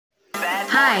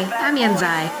Hi, I'm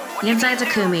Yinzai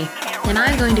Takumi, and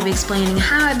I'm going to be explaining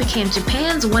how I became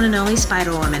Japan's one and only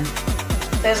Spider-Woman.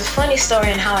 There's a funny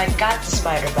story on how I got the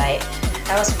spider bite.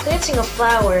 I was planting a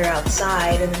flower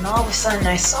outside, and then all of a sudden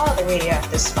I saw the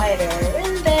radioactive spider,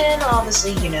 and then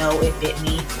obviously, it bit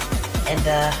me,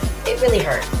 and it really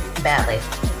hurt, badly.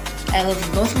 I live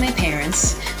with both of my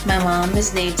parents. My mom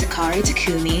is named Yinzai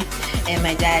Takumi, and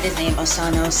my dad is named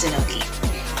Osano Sunoki.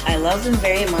 I love them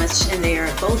very much, and they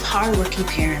are both hardworking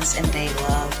parents, and they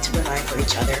love to provide for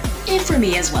each other, and for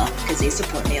me as well, because they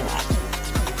support me a lot.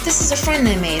 This is a friend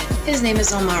I made. His name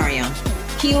is Omarion.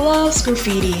 He loves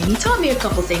graffiti, and he taught me a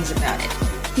couple things about it.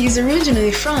 He's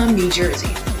originally from New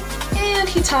Jersey, and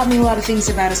he taught me a lot of things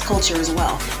about his culture as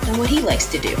well, and what he likes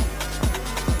to do.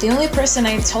 The only person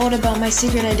I've told about my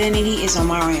secret identity is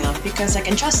Omarion, because I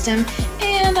can trust him,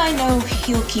 and I know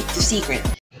he'll keep the secret.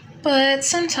 But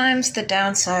sometimes the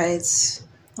downsides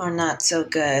are not so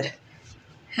good.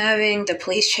 Having the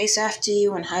police chase after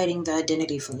you and hiding the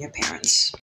identity from your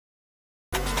parents.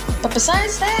 But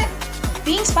besides that,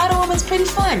 being Spider-Woman's pretty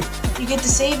fun. You get to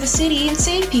save the city and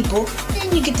save people,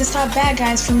 and you get to stop bad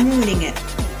guys from ruining it.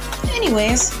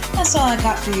 Anyways, that's all I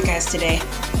got for you guys today.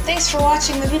 Thanks for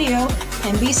watching the video,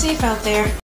 and be safe out there.